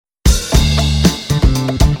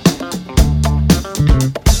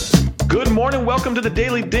Welcome to the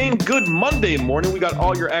Daily Ding. Good Monday morning. We got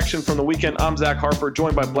all your action from the weekend. I'm Zach Harper,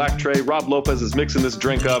 joined by Black Trey. Rob Lopez is mixing this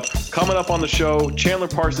drink up. Coming up on the show, Chandler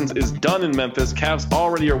Parsons is done in Memphis. Cavs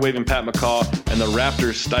already are waving Pat McCaw, and the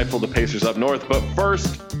Raptors stifle the Pacers up north. But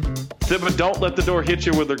first, Thibodeau, don't let the door hit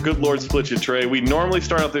you with their good Lord split you, Trey. We normally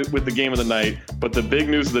start out with the game of the night, but the big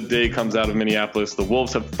news of the day comes out of Minneapolis. The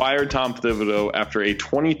Wolves have fired Tom Thibodeau after a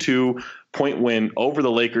 22-point win over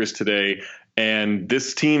the Lakers today. And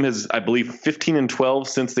this team has, I believe, 15-12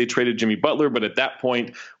 since they traded Jimmy Butler. But at that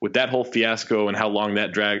point, with that whole fiasco and how long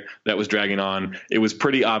that was dragging on, it was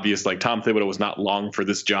pretty obvious like Tom Thibodeau was not long for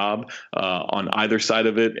this job on either side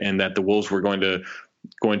of it, and that the Wolves were going to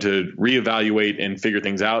reevaluate and figure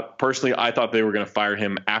things out. Personally, I thought they were going to fire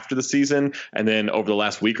him after the season, and then over the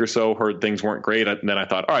last week or so heard things weren't great, and then I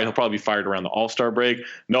thought, all right, he'll probably be fired around the All-Star break.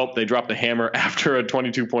 Nope, they dropped the hammer after a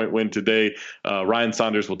 22-point win today. Ryan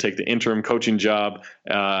Saunders will take the interim coaching job.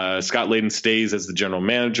 Scott Layden stays as the general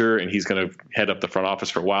manager, and he's going to head up the front office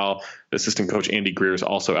for a while. Assistant coach Andy Greer is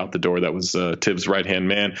also out the door. That was Tibbs' right-hand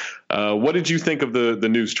man. What did you think of the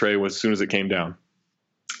news, Trey, as soon as it came down?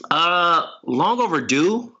 Long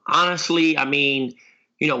overdue, honestly. I mean,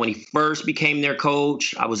 when he first became their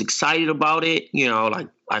coach, I was excited about it. Like,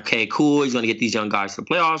 okay, cool. He's going to get these young guys to the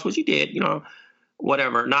playoffs, which he did,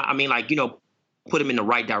 whatever. Put him in the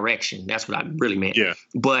right direction. That's what I really meant. Yeah.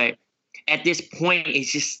 But at this point,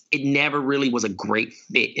 it never really was a great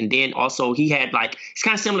fit. And then also he had it's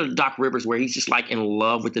kind of similar to Doc Rivers, where he's just in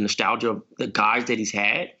love with the nostalgia of the guys that he's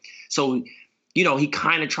had. So, he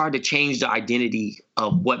kind of tried to change the identity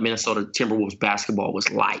of what Minnesota Timberwolves basketball was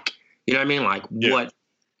like. You know what I mean? What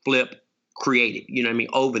Flip created,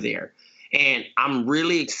 over there. And I'm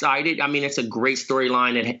really excited. I mean, it's a great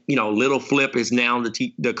storyline that, little Flip is now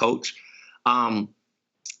the coach.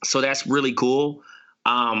 So that's really cool.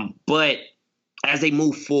 But as they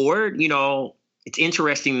move forward, it's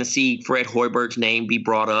interesting to see Fred Hoiberg's name be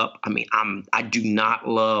brought up. I mean, I do not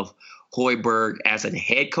love Hoiberg as a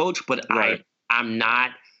head coach, but right. I'm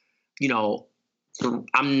not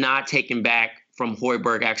taken back from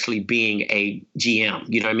Hoiberg actually being a GM.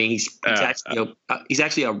 You know what I mean? He's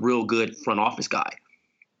actually a real good front office guy.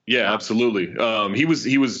 Yeah, absolutely. He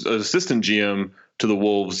was an assistant GM to the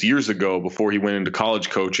Wolves years ago before he went into college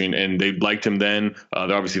coaching, and they liked him then.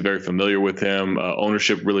 They're obviously very familiar with him.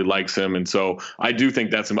 Ownership really likes him. And so I do think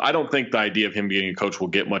that's him. I don't think the idea of him being a coach will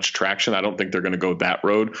get much traction. I don't think they're going to go that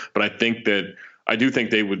road, but I do think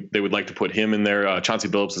they would like to put him in there. Chauncey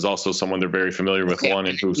Billups is also someone they're very familiar with. Okay.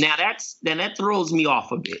 That throws me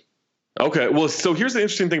off a bit. Okay, well, so here's the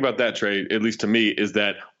interesting thing about that, Trey, at least to me, is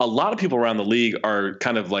that a lot of people around the league are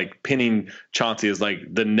kind of pinning Chauncey as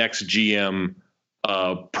the next GM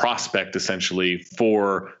prospect, essentially,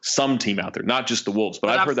 for some team out there, not just the Wolves. But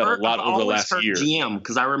I've heard that a lot over the last year. GM,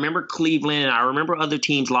 because I remember Cleveland and I remember other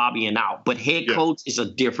teams lobbying out, but head coach is a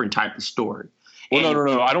different type of story. Well,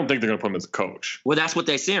 no. I don't think they're going to put him as a coach. Well, that's what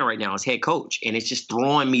they're saying right now is head coach. And it's just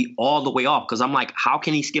throwing me all the way off because I'm like, how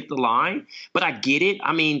can he skip the line? But I get it.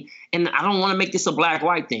 I mean, and I don't want to make this a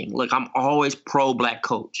black-white thing. Look, I'm always pro-black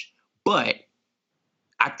coach. But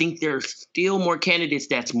I think there's still more candidates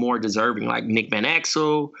that's more deserving, like Nick Van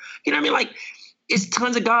Exel. You know what I mean? It's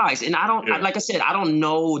tons of guys. And like I said, I don't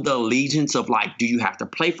know the allegiance of do you have to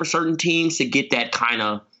play for certain teams to get that kind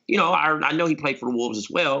of, I know he played for the Wolves as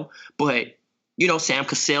well, but Sam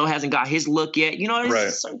Cassell hasn't got his look yet.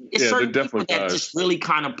 It's certain people that just really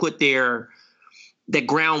kind of put their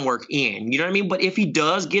groundwork in. You know what I mean? But if he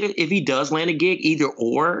does land a gig, either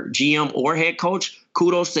or, GM or head coach,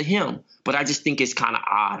 kudos to him. But I just think it's kind of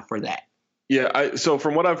odd for that. Yeah, so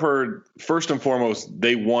from what I've heard, first and foremost,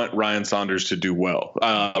 they want Ryan Saunders to do well.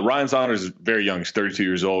 Ryan Saunders is very young. He's 32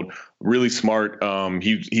 years old, really smart.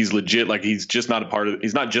 He's legit. He's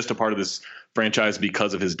not just a part of this franchise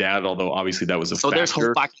because of his dad, although obviously that was a factor. So there's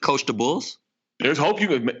hope I can coach the Bulls? There's hope you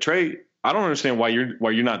could. Trey, I don't understand why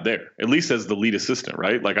you're not there, at least as the lead assistant,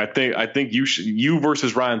 right? I think you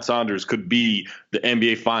versus Ryan Saunders could be the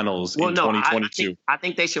NBA Finals in 2022. I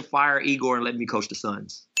think they should fire Igor and let me coach the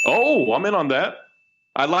Suns. Oh, I'm in on that.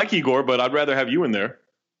 I like Igor, but I'd rather have you in there.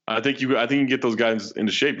 I think you can get those guys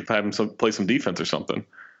into shape if I have them play some defense or something.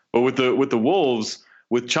 But with the Wolves,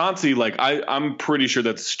 with Chauncey, I'm pretty sure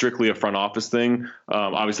that's strictly a front office thing.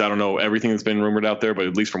 Obviously, I don't know everything that's been rumored out there, but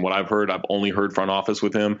at least from what I've heard, I've only heard front office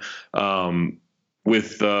with him.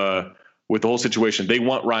 With the whole situation, they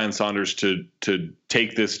want Ryan Saunders to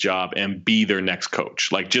take this job and be their next coach.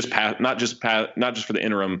 Not just for the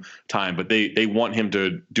interim time, but they want him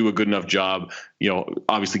to do a good enough job.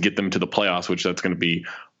 Obviously get them to the playoffs, which that's going to be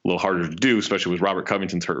a little harder to do, especially with Robert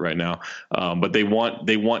Covington's hurt right now. But they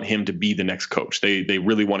want him to be the next coach. They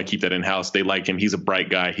really want to keep that in house. They like him. He's a bright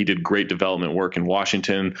guy. He did great development work in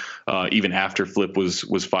Washington, even after Flip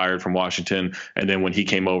was fired from Washington. And then when he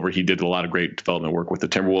came over, he did a lot of great development work with the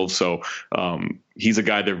Timberwolves. So he's a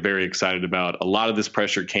guy they're very excited about. A lot of this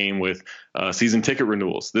pressure came with season ticket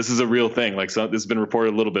renewals. This is a real thing. Like, so this has been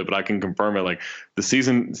reported a little bit, but I can confirm it. Like, the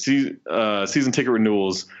season ticket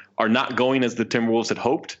renewals are not going as the Timberwolves had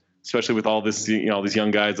hoped, especially with all this, all these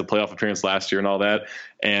young guys, the playoff appearance last year and all that.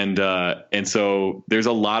 And so there's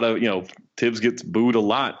a lot of, Tibbs gets booed a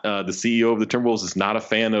lot. The CEO of the Timberwolves is not a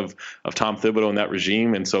fan of Tom Thibodeau and that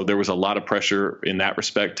regime. And so there was a lot of pressure in that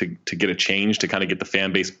respect to get a change, to kind of get the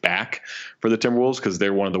fan base back for the Timberwolves, because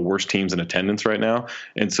they're one of the worst teams in attendance right now.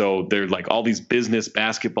 And so they're like all these business,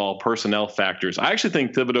 basketball, personnel factors. I actually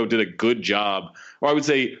think Thibodeau did a good job, or I would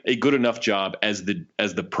say a good enough job as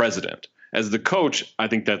the president. As the coach, I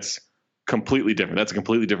think that's completely different. That's a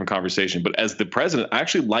completely different conversation. But as the president, I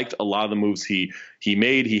actually liked a lot of the moves he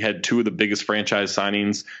made. He had two of the biggest franchise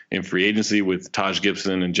signings in free agency with Taj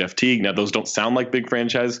Gibson and Jeff Teague. Now, those don't sound like big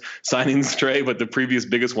franchise signings, Trey, but the previous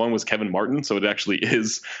biggest one was Kevin Martin. So it actually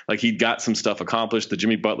is like he got some stuff accomplished. The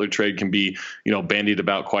Jimmy Butler trade can be, bandied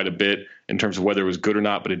about quite a bit in terms of whether it was good or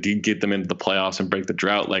not, but it did get them into the playoffs and break the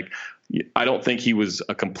drought. Like, I don't think he was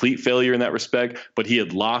a complete failure in that respect, but he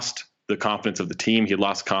had lost the confidence of the team. He had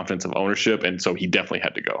lost confidence of ownership. And so he definitely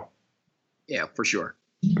had to go. Yeah, for sure.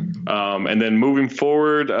 And then moving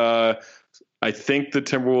forward, I think the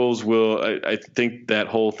Timberwolves will, I think that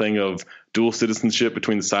whole thing of dual citizenship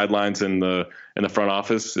between the sidelines and the front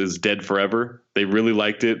office is dead forever. They really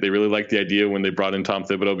liked it. They really liked the idea when they brought in Tom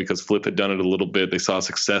Thibodeau, because Flip had done it a little bit. They saw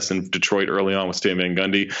success in Detroit early on with Stan Van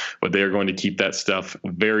Gundy, but they are going to keep that stuff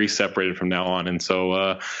very separated from now on. And so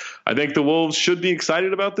I think the Wolves should be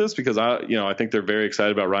excited about this, because I think they're very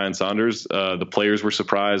excited about Ryan Saunders. The players were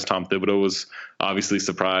surprised. Tom Thibodeau was obviously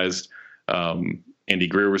surprised. Andy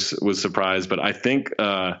Greer was surprised, but I think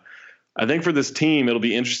for this team, it'll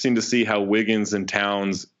be interesting to see how Wiggins and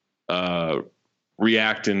Towns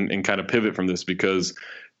react and kind of pivot from this, because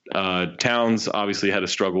Towns obviously had a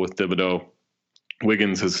struggle with Thibodeau.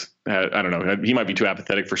 Wiggins has had, I don't know, he might be too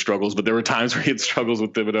apathetic for struggles, but there were times where he had struggles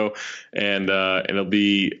with Thibodeau, and it'll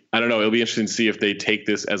be interesting to see if they take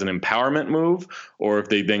this as an empowerment move, or if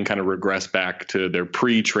they then kind of regress back to their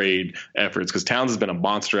pre-trade efforts, because Towns has been a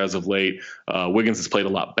monster as of late. Wiggins has played a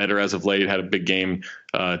lot better as of late, had a big game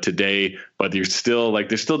today, but there's still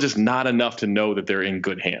just not enough to know that they're in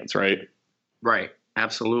good hands, right? Right.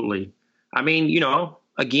 Absolutely. I mean,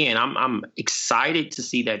 again, I'm excited to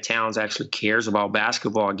see that Towns actually cares about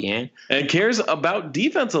basketball again. And cares about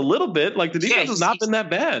defense a little bit. Like, the defense has not been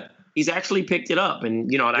that bad. He's actually picked it up. And,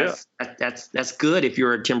 that's good if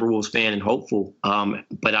you're a Timberwolves fan and hopeful.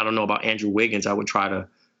 But I don't know about Andrew Wiggins. I would try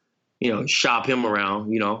to, shop him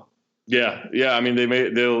around, Yeah. I mean,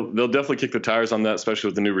 they'll definitely kick the tires on that, especially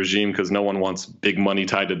with the new regime, because no one wants big money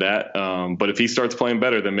tied to that. But if he starts playing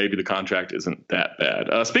better, then maybe the contract isn't that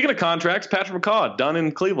bad. Speaking of contracts, Patrick McCaw done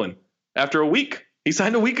in Cleveland after a week. He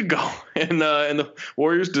signed a week ago, and the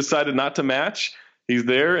Warriors decided not to match. He's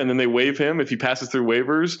there, and then they waive him if he passes through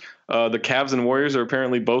waivers. The Cavs and Warriors are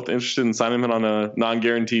apparently both interested in signing him on a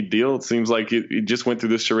non-guaranteed deal. It seems like it just went through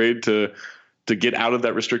this charade to get out of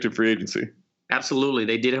that restricted free agency. Absolutely.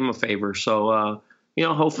 They did him a favor. So,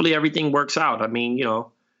 hopefully everything works out. I mean,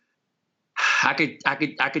 I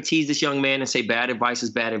could tease this young man and say bad advice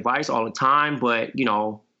is bad advice all the time, but,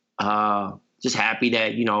 just happy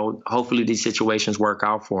that, hopefully these situations work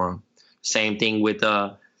out for him. Same thing with,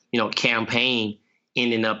 campaign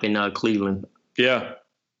ending up in Cleveland. Yeah.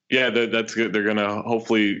 Yeah, that's good. They're going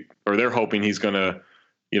to they're hoping he's going to,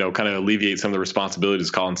 kind of alleviate some of the responsibilities.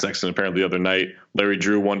 Colin Sexton, apparently the other night, Larry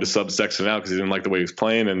Drew wanted to sub Sexton out because he didn't like the way he was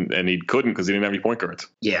playing, and he couldn't because he didn't have any point guards.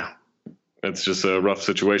 Yeah. It's just a rough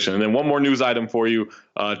situation. And then one more news item for you.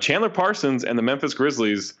 Chandler Parsons and the Memphis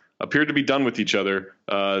Grizzlies appear to be done with each other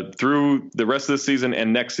through the rest of this season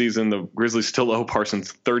and next season. The Grizzlies still owe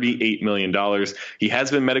Parsons $38 million. He has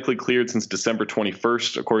been medically cleared since December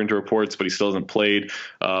 21st, according to reports, but he still hasn't played.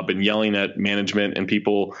 Been yelling at management and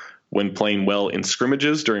people when playing well in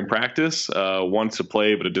scrimmages during practice, wants to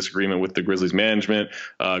play, but a disagreement with the Grizzlies management.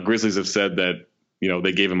 Grizzlies have said that,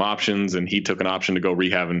 they gave him options and he took an option to go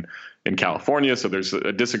rehab in California. So there's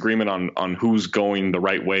a disagreement on who's going the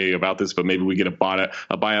right way about this, but maybe we get a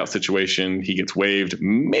buyout situation. He gets waived,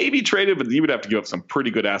 maybe traded, but you would have to give up some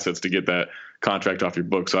pretty good assets to get that contract off your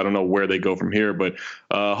book. So I don't know where they go from here, but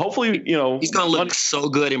hopefully, he's going to look so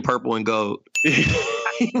good in purple and gold.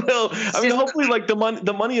 Well, I mean, hopefully, like the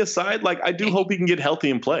money aside, like I do hope he can get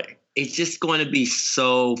healthy and play. it's just going to be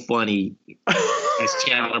so funny as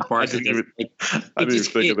Chandler Parsons. I didn't even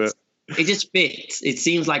think of that. It just fits. It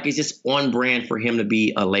seems like it's just on brand for him to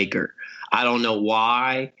be a Laker. I don't know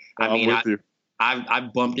why.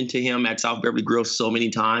 I've bumped into him at South Beverly Grill so many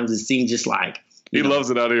times. It seems just like he loves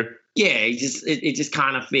it out here. Yeah, it just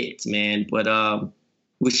kind of fits, man. But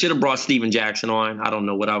we should have brought Steven Jackson on. I don't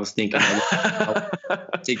know what I was thinking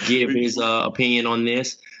to give his opinion on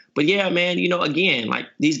this. But yeah, man, again, like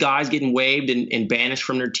these guys getting waived and banished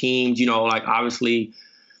from their teams, like obviously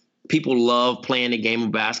people love playing the game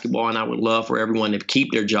of basketball, and I would love for everyone to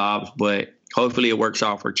keep their jobs, but hopefully it works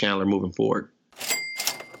out for Chandler moving forward.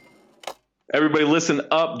 Everybody listen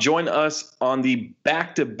up. Join us on the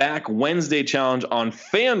back-to-back Wednesday challenge on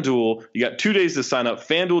FanDuel. You got 2 days to sign up.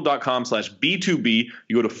 FanDuel.com/B2B.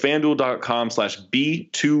 You go to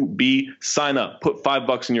FanDuel.com/B2B. Sign up. Put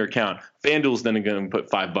 $5 in your account. FanDuel's then going to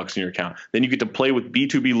put $5 in your account. Then you get to play with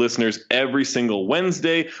B2B listeners every single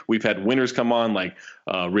Wednesday. We've had winners come on like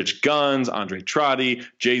Rich Guns, Andre Trotti,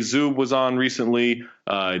 Jay Zub was on recently.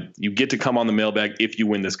 You get to come on the mailbag if you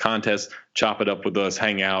win this contest. Chop it up with us,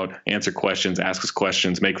 hang out, answer questions, ask us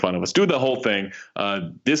questions, make fun of us, do the whole thing.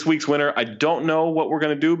 This week's winner, I don't know what we're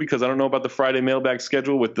going to do because I don't know about the Friday mailbag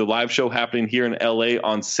schedule with the live show happening here in LA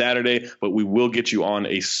on Saturday, but we will get you on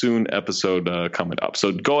a soon episode coming up.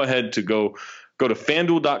 So go ahead to go to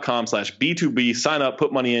FanDuel.com/B2B, sign up,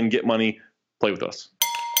 put money in, get money, play with us.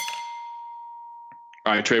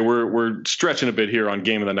 All right, Trey, we're stretching a bit here on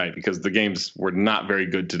Game of the Night because the games were not very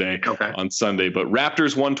good today on Sunday. But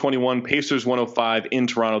Raptors 121, Pacers 105 in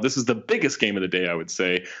Toronto. This is the biggest game of the day, I would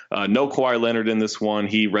say. No Kawhi Leonard in this one.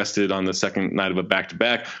 He rested on the second night of a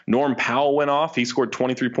back-to-back. Norm Powell went off. He scored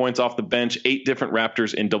 23 points off the bench, 8 different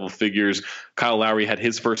Raptors in double figures. Kyle Lowry had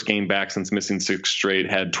his first game back since missing 6 straight,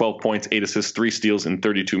 had 12 points, 8 assists, 3 steals in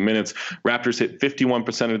 32 minutes. Raptors hit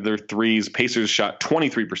 51% of their threes. Pacers shot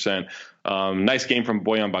 23%. Nice game from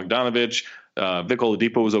Bojan Bogdanovic. Vic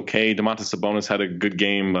Oladipo was okay. Domantas Sabonis had a good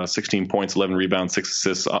game, 16 points, 11 rebounds, 6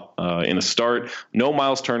 assists in a start. No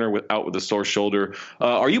Miles Turner out with a sore shoulder.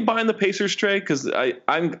 Are you buying the Pacers, Trey? Because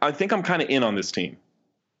I think I'm kind of in on this team.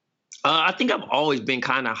 I think I've always been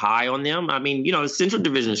kind of high on them. I mean, the Central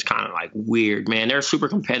Division is kind of like weird, man. They're super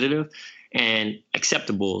competitive and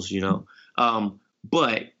acceptables,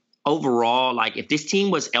 but overall, like if this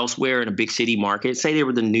team was elsewhere in a big city market, say they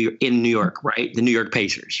were in New York, right? The New York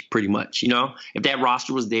Pacers, pretty much, if that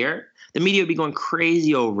roster was there, the media would be going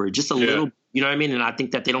crazy over it just a little, you know what I mean? And I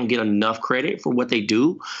think that they don't get enough credit for what they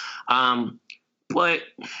do. But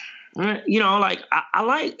like I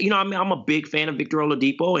like, I'm a big fan of Victor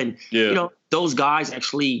Oladipo and, those guys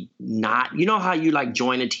actually not, how you like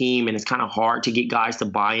join a team and it's kind of hard to get guys to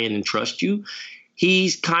buy in and trust you.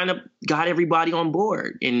 He's kind of got everybody on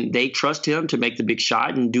board and they trust him to make the big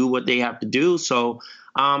shot and do what they have to do. So,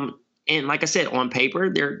 and like I said, on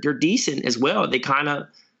paper, they're decent as well. They kind of,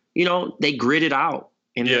 they grit it out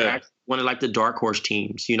and they're actually one of like the dark horse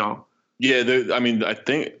teams, Yeah, I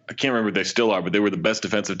can't remember if they still are, but they were the best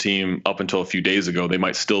defensive team up until a few days ago. They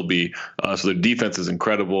might still be. So their defense is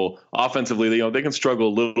incredible. Offensively, they can struggle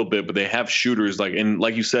a little bit, but they have shooters and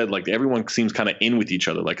like you said, like everyone seems kind of in with each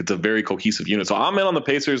other. Like it's a very cohesive unit. So I'm in on the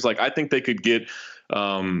Pacers. Like I think they could get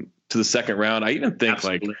to the second round. I even think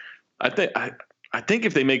I think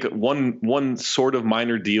if they make one sort of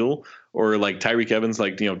minor deal or like Tyreek Evans,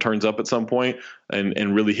 turns up at some point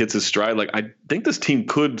and really hits his stride, like I think this team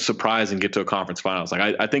could surprise and get to a conference finals.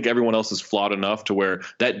 Like I think everyone else is flawed enough to where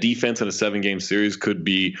that defense in a 7-game series could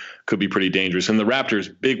be pretty dangerous. And the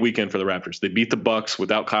Raptors, big weekend for the Raptors. They beat the Bucks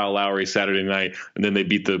without Kyle Lowry Saturday night, and then they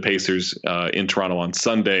beat the Pacers in Toronto on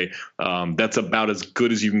Sunday. That's about as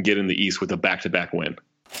good as you can get in the East with a back-to-back win.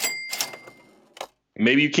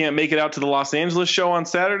 Maybe you can't make it out to the Los Angeles show on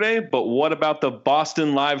Saturday, but what about the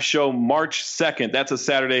Boston live show March 2nd? That's a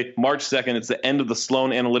Saturday, March 2nd. It's the end of the Sloan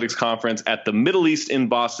Analytics Conference at the Middle East in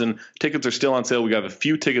Boston. Tickets are still on sale. We have a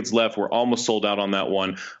few tickets left. We're almost sold out on that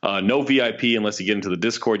one. No VIP unless you get into the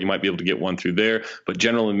Discord. You might be able to get one through there, but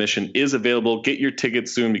general admission is available. Get your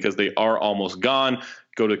tickets soon because they are almost gone.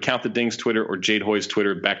 Go to Count the Ding's Twitter or Jade Hoy's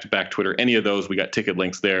Twitter, back-to-back Twitter, any of those. We got ticket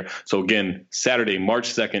links there. So, again, Saturday, March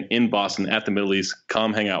 2nd in Boston at the Middle East.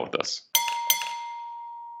 Come hang out with us.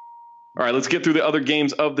 All right, let's get through the other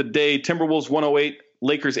games of the day. Timberwolves 108,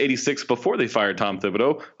 Lakers 86 before they fired Tom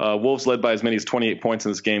Thibodeau. Wolves led by as many as 28 points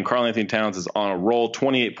in this game. Karl-Anthony Towns is on a roll,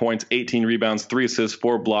 28 points, 18 rebounds, 3 assists,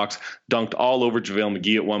 4 blocks, dunked all over JaVale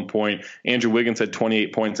McGee at one point. Andrew Wiggins had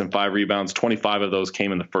 28 points and 5 rebounds. 25 of those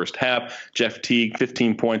came in the first half. Jeff Teague,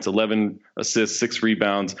 15 points, 11 assists, 6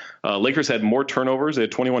 rebounds. Lakers had more turnovers. They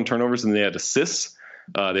had 21 turnovers than they had assists.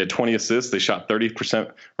 They had 20 assists. They shot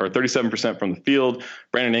 30% or 37% from the field.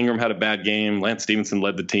 Brandon Ingram had a bad game. Lance Stevenson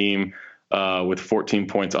led the team with 14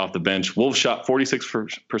 points off the bench. Wolves shot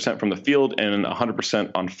 46% from the field and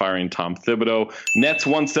 100% on firing Tom Thibodeau. Nets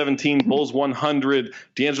 117, Bulls 100.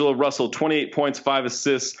 D'Angelo Russell 28 points, 5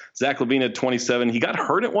 assists. Zach LaVine had 27. He got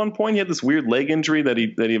hurt at one point. He had this weird leg injury that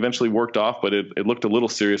he eventually worked off, but it looked a little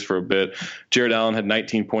serious for a bit. Jared Allen had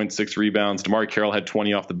 19.6 rebounds. DeMar Carroll had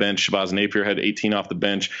 20 off the bench. Shabazz Napier had 18 off the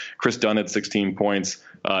bench. Chris Dunn had 16 points.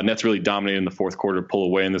 Nets really dominated in the fourth quarter, pull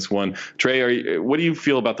away in this one. Trey, what do you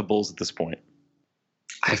feel about the Bulls at this point?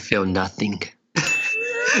 I feel nothing.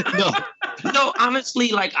 No,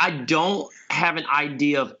 honestly, like I don't have an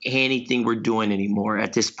idea of anything we're doing anymore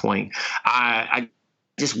at this point. I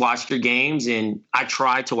just watch their games, and I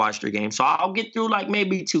try to watch their games. So I'll get through like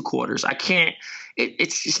maybe 2 quarters. I can't.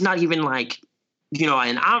 It's just not even like,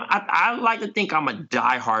 and I like to think I'm a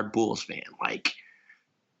diehard Bulls fan. Like,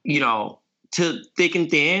 to thick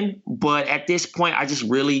and thin, but at this point, I just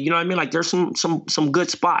really, like there's some good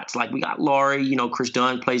spots. Like we got Laurie, Chris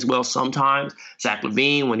Dunn plays well sometimes. Zach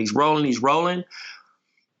LaVine, when he's rolling.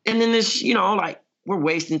 And then this, like we're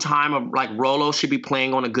wasting time of like Rolo should be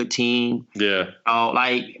playing on a good team. Yeah.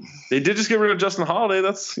 Like they did just get rid of Justin Holiday.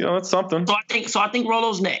 That's something. So I think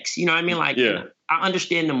Rolo's next. Like yeah. I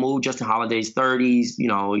understand the move. Justin Holiday's 30s.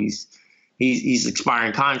 He's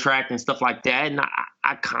expiring contract and stuff like that. And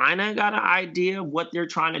I kind of got an idea of what they're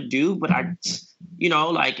trying to do, but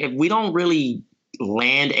like if we don't really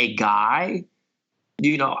land a guy,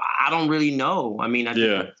 I don't really know. I mean, I think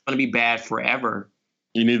it's going to be bad forever.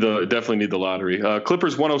 You definitely need the lottery.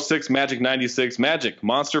 Clippers 106, Magic 96. Magic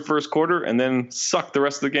monster first quarter and then sucked the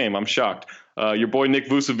rest of the game. I'm shocked. Your boy Nick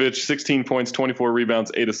Vucevic, 16 points, 24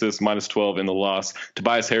 rebounds, 8 assists, -12 in the loss.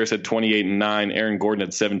 Tobias Harris had 28 and 9. Aaron Gordon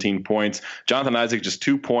had 17 points. Jonathan Isaac just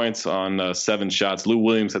 2 points on 7 shots. Lou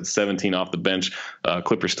Williams had 17 off the bench.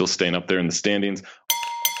 Clippers still staying up there in the standings.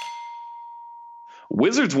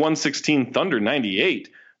 Wizards 116, Thunder 98.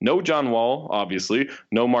 No John Wall, obviously.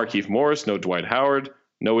 No Markieff Morris. No Dwight Howard.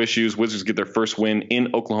 No issues. Wizards get their first win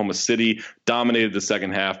in Oklahoma City. Dominated the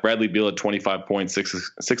second half. Bradley Beal had 25 points,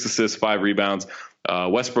 6 assists, 5 rebounds.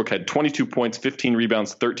 Westbrook had 22 points, 15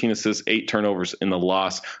 rebounds, 13 assists, 8 turnovers in the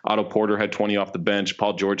loss. Otto Porter had 20 off the bench.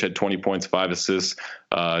 Paul George had 20 points, 5 assists.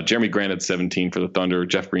 Jeremy Grant had 17 for the Thunder.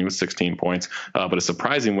 Jeff Green was 16 points. But a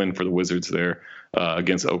surprising win for the Wizards there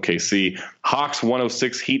against OKC. Hawks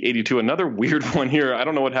 106, Heat 82. Another weird one here. I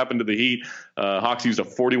don't know what happened to the Heat. Hawks used a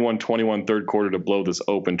 41-21 third quarter to blow this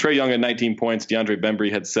open. Trae Young had 19 points. DeAndre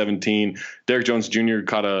Bembry had 17. Derrick Jones Jr.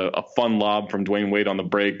 caught a fun lob from Dwayne Wade on the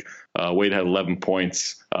break. Wade had 11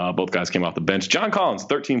 points. Both guys came off the bench. John Collins,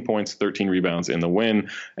 13 points, 13 rebounds in the win.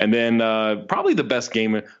 And then probably the best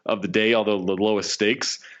game of the day, although the lowest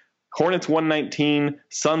stakes. Hornets 119,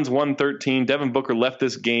 Suns 113. Devin Booker left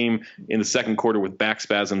this game in the second quarter with back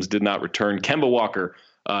spasms, did not return. Kemba Walker,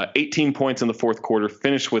 18 points in the fourth quarter,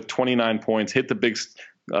 finished with 29 points, hit the big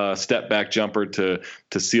step back jumper to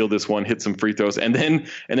seal this one, hit some free throws, and then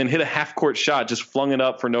hit a half court shot, just flung it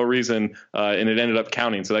up for no reason, and it ended up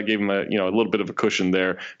counting. So that gave him a little bit of a cushion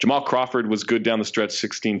there. Jamal Crawford was good down the stretch,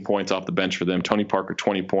 16 points off the bench for them. Tony Parker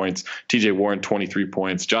 20 points, TJ Warren 23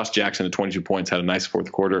 points, Josh Jackson at 22 points, had a nice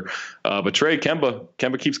fourth quarter. But Trey,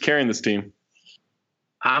 Kemba keeps carrying this team.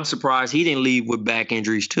 I'm surprised he didn't leave with back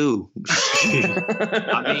injuries too.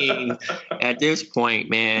 I mean, at this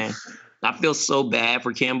point, man, I feel so bad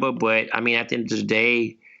for Kemba, but I mean, at the end of the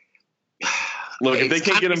day, look, if they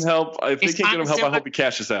can't get him help, I hope he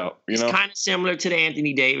cashes out. It's kind of similar to the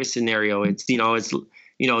Anthony Davis scenario. It's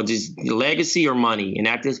just legacy or money. And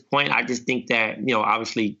at this point, I just think that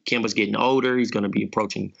obviously Kemba's getting older. He's going to be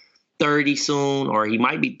approaching 30 soon, or he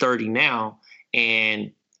might be 30 now,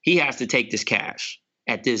 and he has to take this cash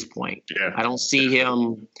at this point. Yeah. I don't see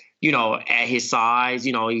him, at his size.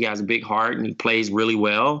 He has a big heart and he plays really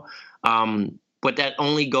well. But that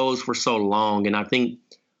only goes for so long. And I think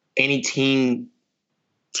any team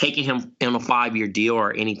taking him in a 5-year deal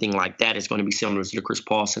or anything like that is going to be similar to the Chris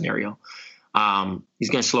Paul scenario. He's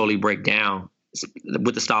going to slowly break down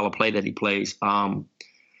with the style of play that he plays. And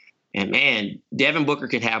man, Devin Booker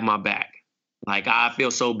can have my back. Like, I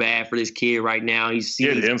feel so bad for this kid right now. He's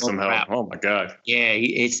him somehow. Oh my God. Yeah.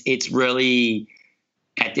 It's really,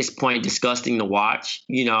 at this point, disgusting to watch,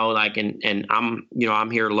 and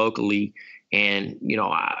I'm here locally, and,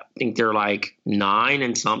 I think they're like 9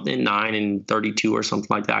 and 32 or something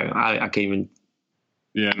like that. I can't even.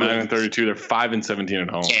 Yeah. 9 and 32. They're 5 and 17 at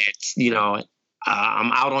home. Yeah,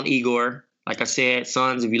 I'm out on Igor. Like I said,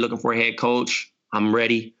 Suns, if you're looking for a head coach, I'm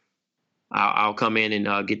ready. I'll come in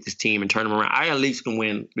and get this team and turn them around. I at least can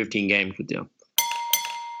win 15 games with them.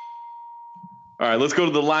 All right, let's go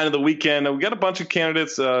to the line of the weekend. We got a bunch of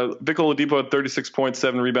candidates. Vic Oladipo had 36 points,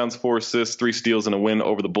 7 rebounds, 4 assists, 3 steals, and a win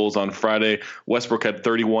over the Bulls on Friday. Westbrook had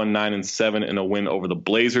 31, 9, and 7 in a win over the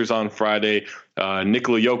Blazers on Friday.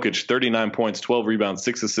 Nikola Jokic, 39 points, 12 rebounds,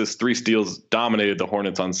 6 assists, 3 steals, dominated the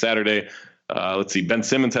Hornets on Saturday. Let's see. Ben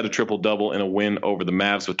Simmons had a triple-double in a win over the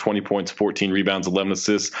Mavs with 20 points, 14 rebounds, 11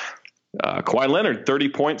 assists. Kawhi Leonard, 30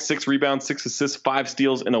 points, 6 rebounds, 6 assists, 5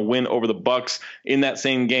 steals in a win over the Bucks. In that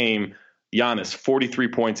same game, Giannis, 43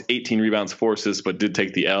 points, 18 rebounds, 4 assists, but did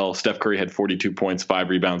take the L. Steph Curry had 42 points, 5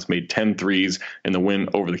 rebounds, made 10 threes in the win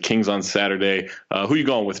over the Kings on Saturday. Who you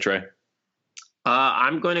going with, Trey?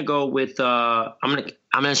 I'm going to go with I'm going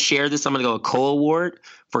to share this. I'm going to go with Cole Award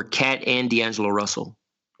for Cat and D'Angelo Russell.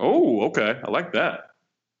 Oh, okay. I like that.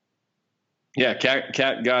 Yeah, Cat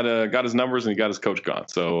got his numbers and he got his coach gone.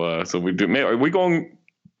 So we do. Are we going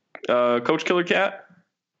Coach Killer Cat?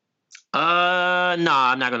 No,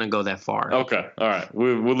 I'm not gonna go that far. Okay, all right.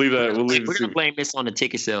 We'll leave that. We're gonna blame this on the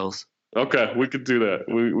ticket sales. Okay, we could do that.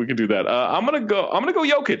 We could do that. I'm gonna go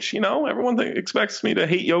Jokic. You know, everyone expects me to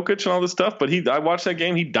hate Jokic and all this stuff, but I watched that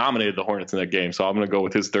game. He dominated the Hornets in that game, so I'm gonna go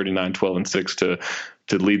with his 39, 12, and 6 to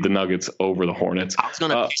lead the Nuggets over the Hornets. I was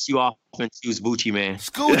gonna piss you off and choose Bucci, man.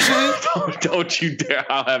 Scoochie. Don't you dare!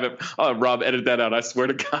 I'll have Rob edit that out. I swear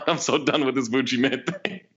to God, I'm so done with this Bucci man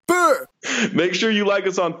thing. Make sure you like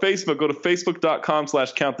us on Facebook. Go to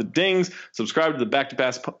facebook.com/countthedings. Subscribe to the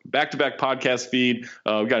back-to-back podcast feed.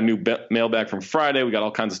 We got a new mailbag from Friday. We got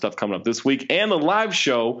all kinds of stuff coming up this week. And the live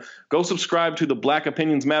show. Go subscribe to the Black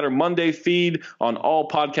Opinions Matter Monday feed on all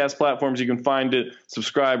podcast platforms. You can find it.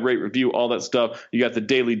 Subscribe, rate, review, all that stuff. You got the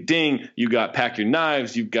Daily Ding. You got Pack Your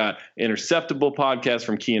Knives. You've got Interceptable podcast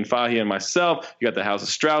from Key and Fahy and myself. You got the House of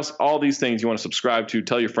Strauss. All these things you want to subscribe to.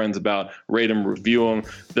 Tell your friends about. Rate them, review them.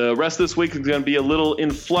 The rest of this week is going to be a little in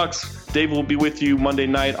flux. Dave will be with you Monday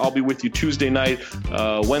night. I'll be with you Tuesday night.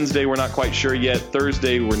 Wednesday, we're not quite sure yet.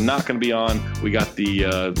 Thursday, we're not going to be on. We got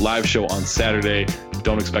the live show on Saturday.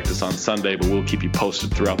 Don't expect us on Sunday, but we'll keep you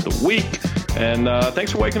posted throughout the week. And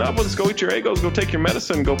thanks for waking up with us. Go eat your Eggos. Go take your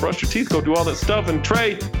medicine. Go brush your teeth. Go do all that stuff. And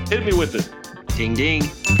Trey, hit me with it. Ding,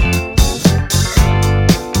 ding.